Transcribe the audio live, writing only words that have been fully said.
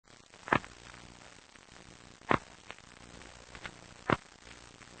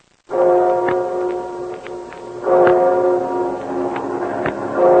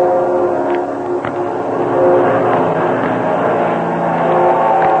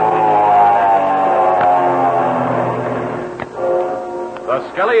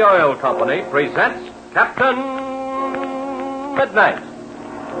Skelly Oil Company presents Captain Midnight.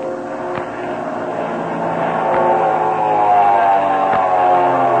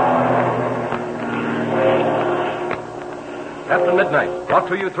 Captain Midnight, brought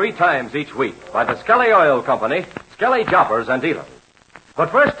to you 3 times each week by the Skelly Oil Company, Skelly Jobbers and Dealers.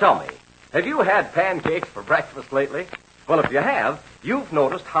 But first tell me, have you had pancakes for breakfast lately? Well, if you have, you've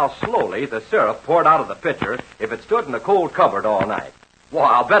noticed how slowly the syrup poured out of the pitcher if it stood in the cold cupboard all night. Well,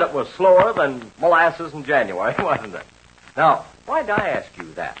 I'll bet it was slower than molasses in January, wasn't it? Now, why did I ask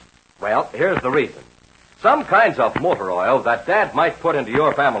you that? Well, here's the reason. Some kinds of motor oil that Dad might put into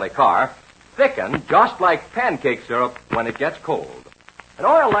your family car thicken just like pancake syrup when it gets cold. An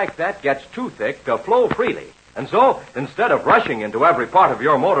oil like that gets too thick to flow freely. And so, instead of rushing into every part of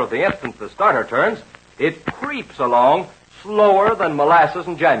your motor the instant the starter turns, it creeps along slower than molasses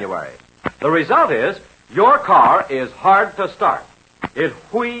in January. The result is, your car is hard to start. It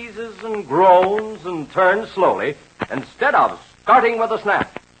wheezes and groans and turns slowly instead of starting with a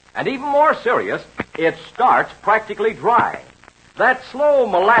snap. And even more serious, it starts practically dry. That slow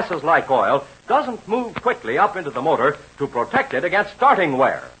molasses-like oil doesn't move quickly up into the motor to protect it against starting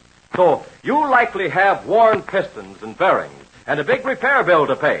wear. So you likely have worn pistons and bearings and a big repair bill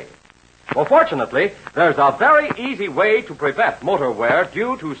to pay. Well, fortunately, there's a very easy way to prevent motor wear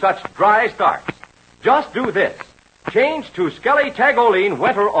due to such dry starts. Just do this. Change to Skelly Tagoline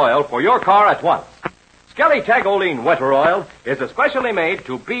Winter Oil for your car at once. Skelly Tagoline Winter Oil is especially made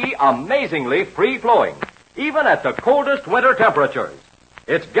to be amazingly free-flowing, even at the coldest winter temperatures.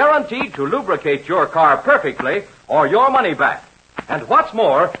 It's guaranteed to lubricate your car perfectly or your money back. And what's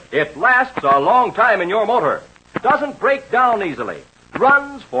more, it lasts a long time in your motor. Doesn't break down easily.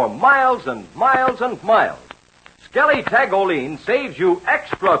 Runs for miles and miles and miles. Skelly Tagoline saves you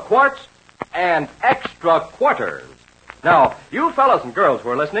extra quarts and extra quarters. Now, you fellas and girls who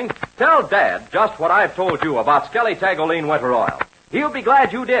are listening, tell Dad just what I've told you about Skelly Tagoline Winter Oil. He'll be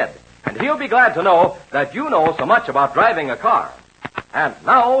glad you did. And he'll be glad to know that you know so much about driving a car. And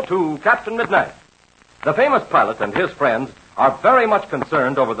now to Captain Midnight. The famous pilot and his friends are very much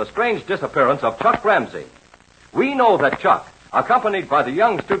concerned over the strange disappearance of Chuck Ramsey. We know that Chuck, accompanied by the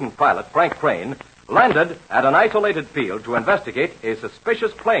young student pilot, Frank Crane, landed at an isolated field to investigate a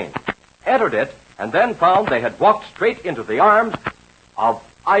suspicious plane, entered it, and then found they had walked straight into the arms of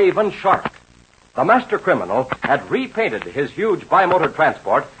Ivan Shark. The master criminal had repainted his huge bimotor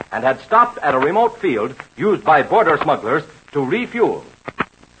transport and had stopped at a remote field used by border smugglers to refuel.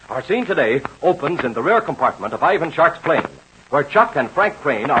 Our scene today opens in the rear compartment of Ivan Shark's plane, where Chuck and Frank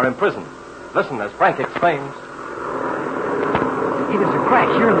Crane are imprisoned. Listen as Frank exclaims. Hey, there's a crack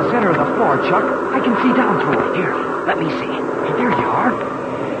here in the center of the floor, Chuck. I can see down through it. Here, let me see. Hey, there you are.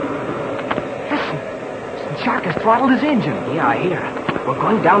 Listen, Shark has throttled his engine. Yeah, I hear. We're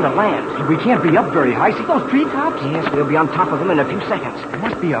going down to land. We can't be up very high. See those treetops? Yes, we'll be on top of them in a few seconds. There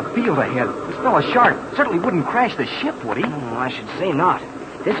must be a field ahead. This fellow Shark certainly wouldn't crash the ship, would he? I should say not.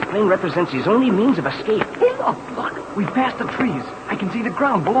 This plane represents his only means of escape. Hey, look. We've passed the trees. I can see the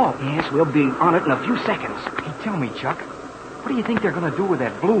ground below. Yes, we'll be on it in a few seconds. Hey, tell me, Chuck, what do you think they're going to do with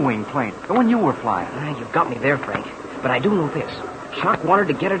that Blue Wing plane, the one you were flying? You've got me there, Frank. But I do know this. Shark wanted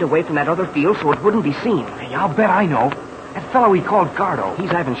to get it away from that other field so it wouldn't be seen. Hey, I'll bet I know. That fellow he called Gardo.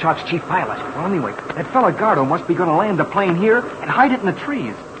 He's Ivan Shark's chief pilot. Well, anyway, that fellow Gardo must be going to land the plane here and hide it in the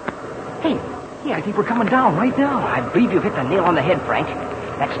trees. Hey, I think we're coming down right now. I believe you've hit the nail on the head, Frank.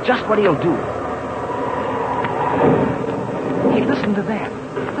 That's just what he'll do. Hey, listen to that.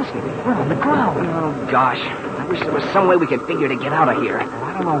 Listen, we're on the ground. Oh, gosh. I wish there was some way we could figure to get out of here. Well,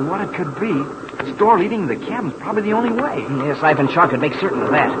 I don't know what it could be. The door leading to the cabin's probably the only way. Yes, Ivan Shark could make certain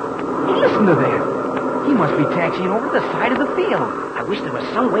of that. Hey, listen to that. He must be taxiing over the side of the field. I wish there was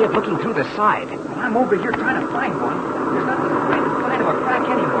some way of looking through the side. Well, I'm over here trying to find one. There's not the slightest sign of a crack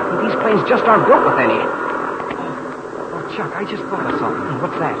anywhere. These planes just aren't built with any. Oh, Chuck, I just thought of something.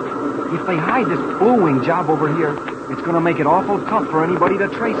 What's that? If they hide this Blue Wing job over here, it's going to make it awful tough for anybody to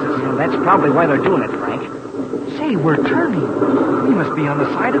trace us. Well, that's probably why they're doing it, Frank. Say, we're turning. We must be on the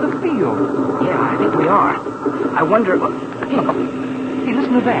side of the field. Yeah, I think we are. I wonder... Hey,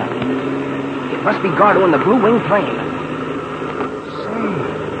 listen to that. It must be Gardo in the Blue Wing plane.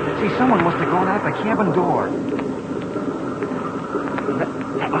 See, someone must have gone out the cabin door.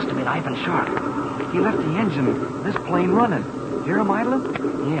 That must have been Ivan Shark. He left the engine, this plane running. Hear him idling?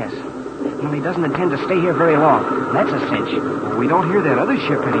 Yes. Well, he doesn't intend to stay here very long. That's a cinch. Well, we don't hear that other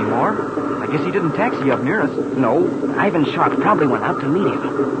ship anymore. I guess he didn't taxi up near us. No, Ivan Shark probably went out to meet him.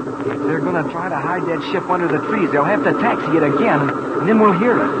 If they're going to try to hide that ship under the trees, they'll have to taxi it again, and then we'll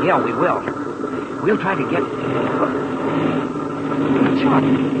hear it. Yeah, we will. We'll try to get... Chuck,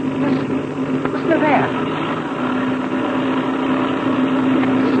 listen. Listen to that.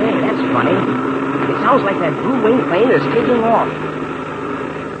 Say, that's funny. It sounds like that blue wing plane is taking off.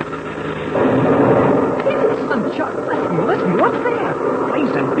 Hey, listen, Chuck. Listen. What's that?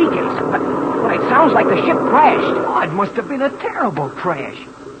 Planes and beacons. But it sounds like the ship crashed. Oh, it must have been a terrible crash.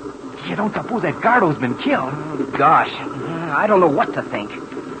 You don't suppose that Gardo's been killed? Oh, gosh. I don't know what to think.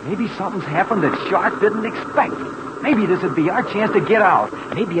 Maybe something's happened that Shark didn't expect. Maybe this would be our chance to get out.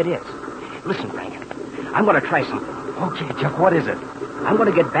 Maybe it is. Listen, Frank. I'm going to try something. Okay, Chuck, what is it? I'm going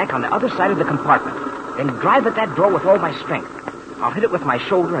to get back on the other side of the compartment, then drive at that door with all my strength. I'll hit it with my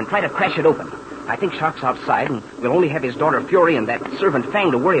shoulder and try to crash it open. I think Shark's outside, and we'll only have his daughter Fury and that servant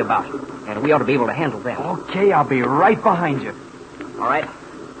Fang to worry about. And we ought to be able to handle them. Okay, I'll be right behind you. All right.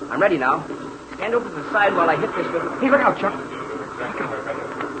 I'm ready now. Stand over to the side while I hit this with... Hey, look out, Chuck.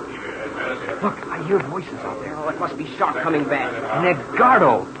 Look, I hear voices out there. Oh, it must be Shark coming back. And that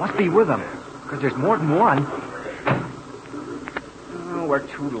Gardo must be with them, because there's more than one. Oh, we're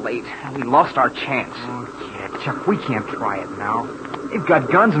too late. We lost our chance. Oh, yeah, Chuck, we can't try it now. They've got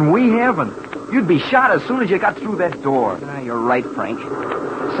guns and we haven't. You'd be shot as soon as you got through that door. You're right, Frank.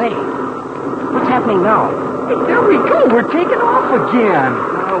 Say, what's happening now? Hey, there we go. We're taking off again.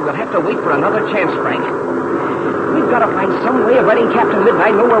 Oh, we'll have to wait for another chance, Frank. We've got to find some way of letting Captain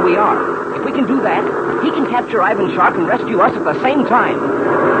Midnight know where we are. If we can do that, he can capture Ivan Shark and rescue us at the same time.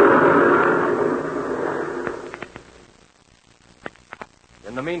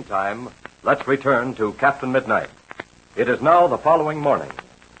 In the meantime, let's return to Captain Midnight. It is now the following morning,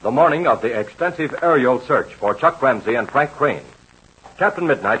 the morning of the extensive aerial search for Chuck Ramsey and Frank Crane. Captain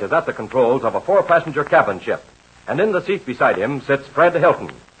Midnight is at the controls of a 4-passenger cabin ship, and in the seat beside him sits Fred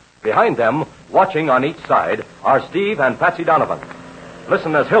Hilton. Behind them, watching on each side, are Steve and Patsy Donovan.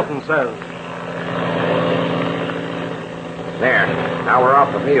 Listen as Hilton says. There. Now we're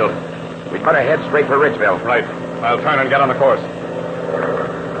off the field. We'd better head straight for Ridgeville. Right. I'll turn and get on the course.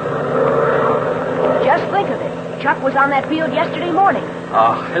 Just think of it. Chuck was on that field yesterday morning.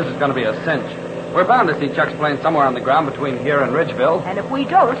 Oh, this is going to be a cinch. We're bound to see Chuck's plane somewhere on the ground between here and Ridgeville. And if we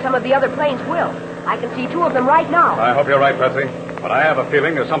don't, some of the other planes will. I can see 2 of them right now. I hope you're right, Patsy. But I have a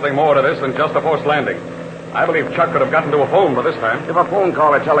feeling there's something more to this than just a forced landing. I believe Chuck could have gotten to a phone by this time. If a phone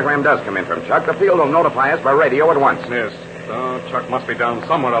call or telegram does come in from Chuck, the field will notify us by radio at once. Yes. So Chuck must be down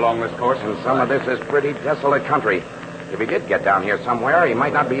somewhere along this course. And some of this is pretty desolate country. If he did get down here somewhere, he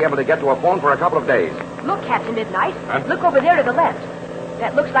might not be able to get to a phone for a couple of days. Look, Captain Midnight. Huh? Look over there to the left.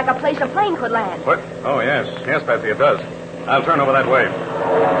 That looks like a place a plane could land. What? Oh, yes. Yes, Patsy, it does. I'll turn over that way.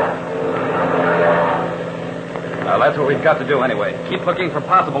 Well, that's what we've got to do anyway. Keep looking for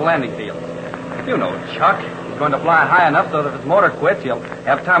possible landing fields. You know Chuck. He's going to fly high enough so that if his motor quits, he'll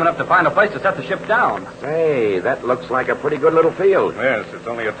have time enough to find a place to set the ship down. Say, that looks like a pretty good little field. Yes, it's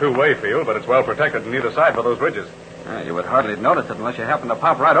only a 2-way field, but it's well protected on either side by those ridges. You would hardly notice it unless you happen to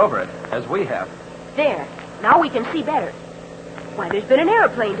pop right over it, as we have. There. Now we can see better. Why, there's been an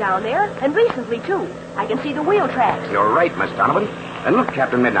airplane down there, and recently, too. I can see the wheel tracks. You're right, Miss Donovan. And look,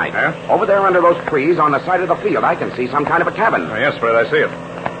 Captain Midnight. Yeah? Over there under those trees on the side of the field, I can see some kind of a cabin. Oh, yes, Fred, I see it.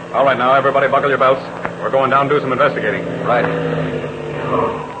 All right, now, everybody buckle your belts. We're going down to do some investigating. Right.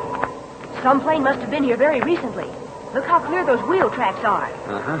 Some plane must have been here very recently. Look how clear those wheel tracks are.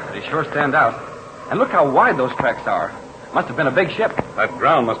 Uh-huh. They sure stand out. And look how wide those tracks are. Must have been a big ship. That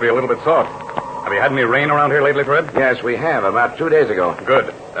ground must be a little bit soft. Have you had any rain around here lately, Fred? Yes, we have, about 2 days ago.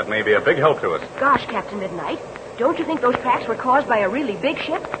 Good. That may be a big help to us. Gosh, Captain Midnight. Don't you think those tracks were caused by a really big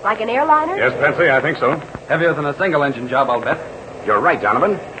ship, like an airliner? Yes, Patsy, I think so. Heavier than a single-engine job, I'll bet. You're right,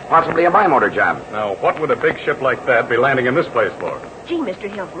 Donovan. Possibly a bimotor job. Now, what would a big ship like that be landing in this place for? Gee, Mr.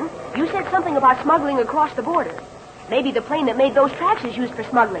 Hilton, you said something about smuggling across the border. Maybe the plane that made those tracks is used for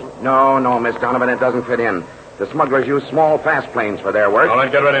smuggling. No, Miss Donovan, it doesn't fit in. The smugglers use small, fast planes for their work. All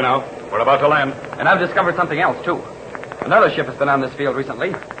right, get ready now. We're about to land. And I've discovered something else, too. Another ship has been on this field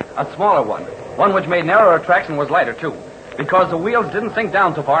recently. A smaller one. One which made narrower tracks and was lighter, too. Because the wheels didn't sink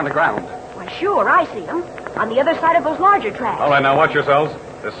down so far in the ground. Why, sure, I see them. On the other side of those larger tracks. All right, now watch yourselves.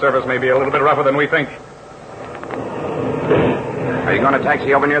 This surface may be a little bit rougher than we think. Are you going to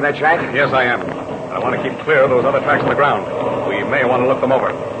taxi over near that shack? Yes, I am. I want to keep clear of those other tracks on the ground. We may want to look them over.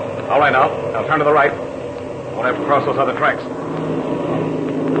 All right, now. I'll turn to the right. Won't have to cross those other tracks.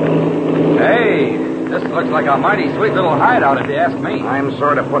 Hey, this looks like a mighty sweet little hideout, if you ask me. I'm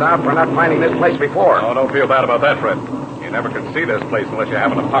sort of put out for not finding this place before. Oh, don't feel bad about that, Fred. You never can see this place unless you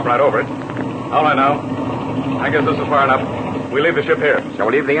happen to pop right over it. All right, now. I guess this is far enough. We leave the ship here. Shall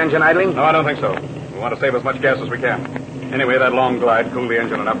we leave the engine idling? No, I don't think so. We want to save as much gas as we can. Anyway, that long glide cooled the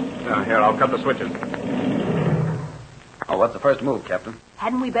engine enough. Here, I'll cut the switches. Oh, what's the first move, Captain?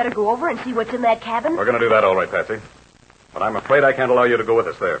 Hadn't we better go over and see what's in that cabin? We're going to do that all right, Patsy. But I'm afraid I can't allow you to go with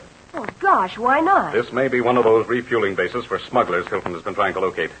us there. Oh, gosh, why not? This may be one of those refueling bases for smugglers Hilton has been trying to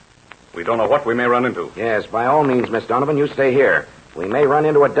locate. We don't know what we may run into. Yes, by all means, Miss Donovan, you stay here. We may run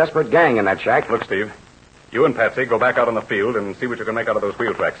into a desperate gang in that shack. Look, Steve, you and Patsy go back out on the field and see what you can make out of those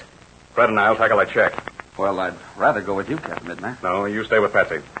wheel tracks. Fred and I'll tackle that shack. Well, I'd rather go with you, Captain Midnight. No, you stay with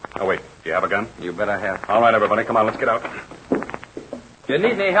Patsy. Oh, wait. Do you have a gun? You bet I have. All right, everybody. Come on, let's get out. If you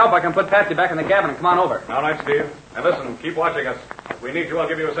need any help, I can put Patsy back in the cabin and come on over. All right, Steve. And listen, keep watching us. If we need you, I'll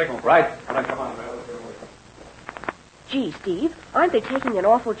give you a signal. Right. All right, come on, man. Let's get away. Gee, Steve, aren't they taking an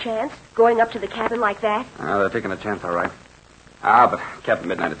awful chance going up to the cabin like that? They're taking a chance, all right. But Captain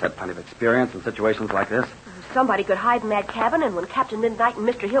Midnight has had plenty of experience in situations like this. Somebody could hide in that cabin, and when Captain Midnight and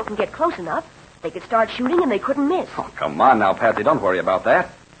Mr. Hilton get close enough, they could start shooting and they couldn't miss. Oh, come on now, Patsy. Don't worry about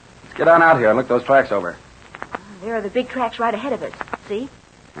that. Let's get on out here and look those tracks over. There are the big tracks right ahead of us. See?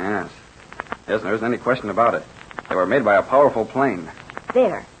 Yes. Yes, there isn't any question about it. They were made by a powerful plane.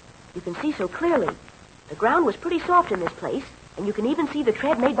 There. You can see so clearly. The ground was pretty soft in this place, and you can even see the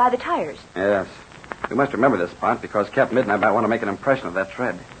tread made by the tires. Yes. We must remember this spot because Captain Midnight might want to make an impression of that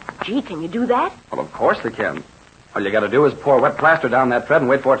tread. Gee, can you do that? Well, of course they can. All you got to do is pour wet plaster down that tread and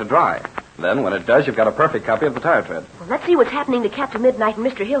wait for it to dry. Then, when it does, you've got a perfect copy of the tire tread. Well, let's see what's happening to Captain Midnight and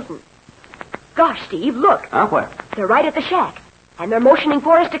Mr. Hilton. Gosh, Steve, look. Huh? What? They're right at the shack, and they're motioning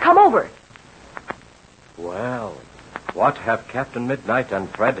for us to come over. Well, what have Captain Midnight and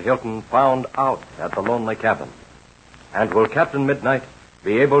Fred Hilton found out at the lonely cabin? And will Captain Midnight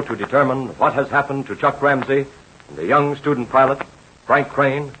be able to determine what has happened to Chuck Ramsey and the young student pilot, Frank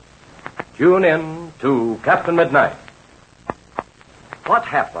Crane? Tune in to Captain Midnight. What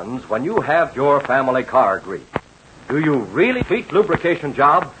happens when you have your family car greased? Do you really treat lubrication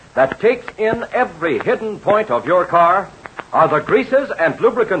job that takes in every hidden point of your car? Are the greases and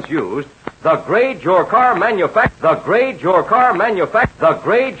lubricants used the grade your car manufacturer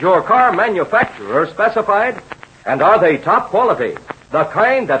specified? And are they top quality? The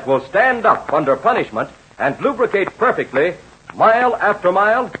kind that will stand up under punishment and lubricate perfectly mile after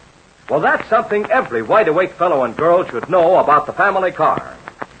mile? Well, that's something every wide-awake fellow and girl should know about the family car.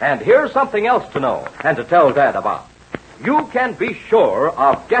 And here's something else to know and to tell Dad about. You can be sure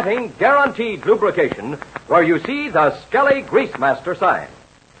of getting guaranteed lubrication where you see the Skelly Greasemaster sign.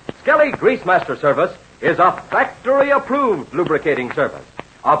 Skelly Greasemaster Service is a factory-approved lubricating service,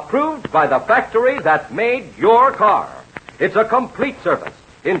 approved by the factory that made your car. It's a complete service,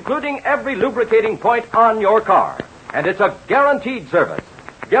 including every lubricating point on your car. And it's a guaranteed service,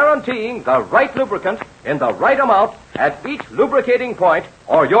 guaranteeing the right lubricant in the right amount at each lubricating point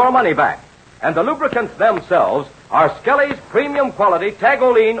or your money back. And the lubricants themselves are Skelly's premium quality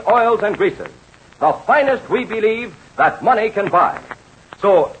Tagoline oils and greases, the finest, we believe, that money can buy.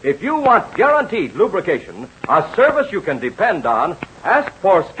 So, if you want guaranteed lubrication, a service you can depend on, ask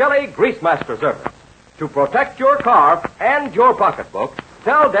for Skelly Greasemaster Service. To protect your car and your pocketbook,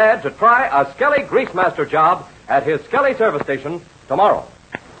 tell Dad to try a Skelly Greasemaster job at his Skelly service station tomorrow.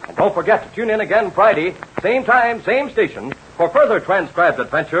 And don't forget to tune in again Friday, same time, same station, for further transcribed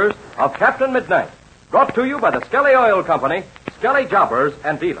adventures of Captain Midnight, brought to you by the Skelly Oil Company, Skelly Jobbers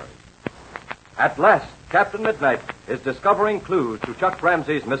and Dealers. At last, Captain Midnight is discovering clues to Chuck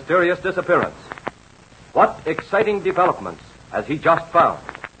Ramsey's mysterious disappearance. What exciting developments has he just found?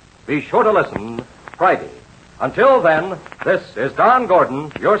 Be sure to listen Friday. Until then, this is Don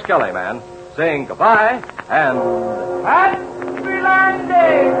Gordon, your Skelly man, saying goodbye and... Happy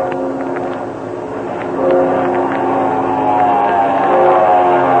landing!